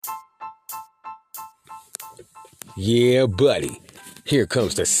Yeah, buddy. Here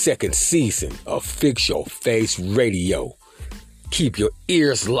comes the second season of Fix Your Face Radio. Keep your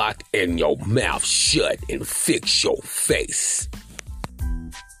ears locked and your mouth shut and fix your face.